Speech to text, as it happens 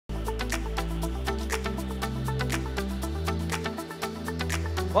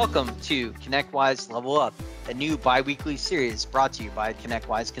Welcome to ConnectWise Level-Up, a new bi-weekly series brought to you by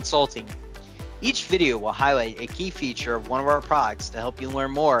ConnectWise Consulting. Each video will highlight a key feature of one of our products to help you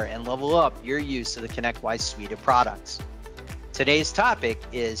learn more and level up your use of the ConnectWise suite of products. Today's topic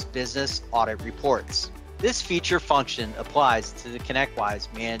is Business Audit Reports. This feature function applies to the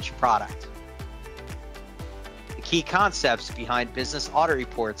ConnectWise Managed product. The key concepts behind Business Audit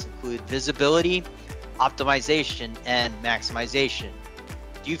Reports include visibility, optimization, and maximization.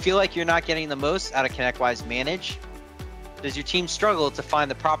 Do you feel like you're not getting the most out of ConnectWise Manage? Does your team struggle to find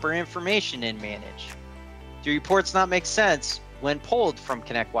the proper information in Manage? Do reports not make sense when pulled from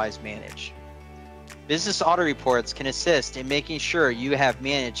ConnectWise Manage? Business Audit Reports can assist in making sure you have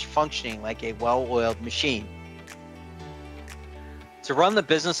Manage functioning like a well-oiled machine. To run the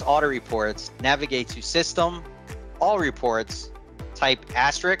Business Audit Reports, navigate to System, All Reports, type *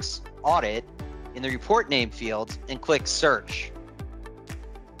 Audit in the report name field, and click Search.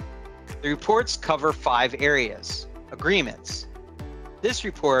 The reports cover 5 areas. Agreements. This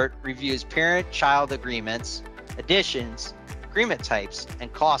report reviews parent-child agreements, additions, agreement types,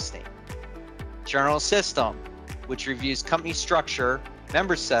 and costing. General System, which reviews company structure,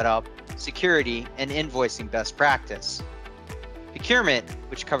 member setup, security, and invoicing best practice. Procurement,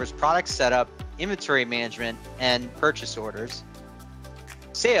 which covers product setup, inventory management, and purchase orders.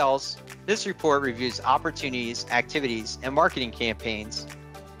 Sales. This report reviews opportunities, activities, and marketing campaigns.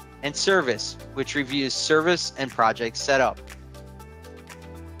 And Service, which reviews service and project setup.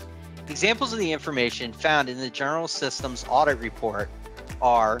 Examples of the information found in the General Systems Audit Report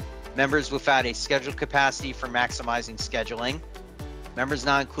are members without a scheduled capacity for maximizing scheduling, members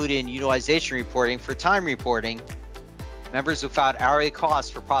not included in utilization reporting for time reporting, members without hourly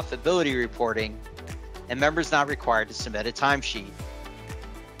costs for profitability reporting, and members not required to submit a timesheet.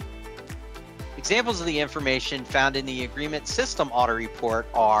 Examples of the information found in the Agreement System Audit Report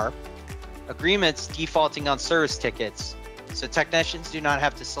are agreements defaulting on service tickets, so technicians do not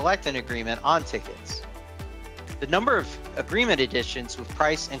have to select an agreement on tickets. The number of agreement additions with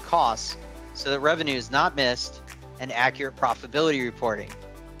price and costs so that revenue is not missed, and accurate profitability reporting.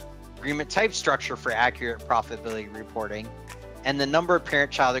 Agreement type structure for accurate profitability reporting, and the number of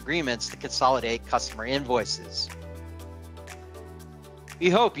parent-child agreements to consolidate customer invoices. We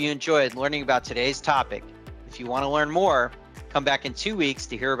hope you enjoyed learning about today's topic. If you want to learn more, come back in 2 weeks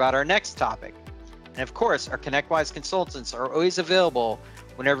to hear about our next topic. And of course, our ConnectWise consultants are always available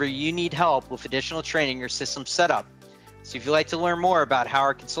whenever you need help with additional training or system setup. So if you'd like to learn more about how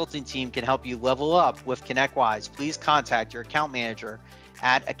our consulting team can help you level up with ConnectWise, please contact your account manager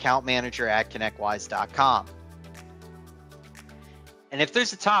at accountmanager@connectwise.com. And if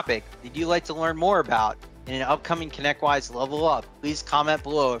there's a topic that you'd like to learn more about in an upcoming ConnectWise Level Up, please comment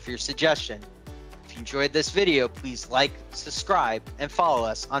below with your suggestion. If you enjoyed this video, please like, subscribe, and follow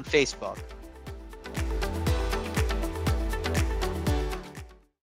us on Facebook.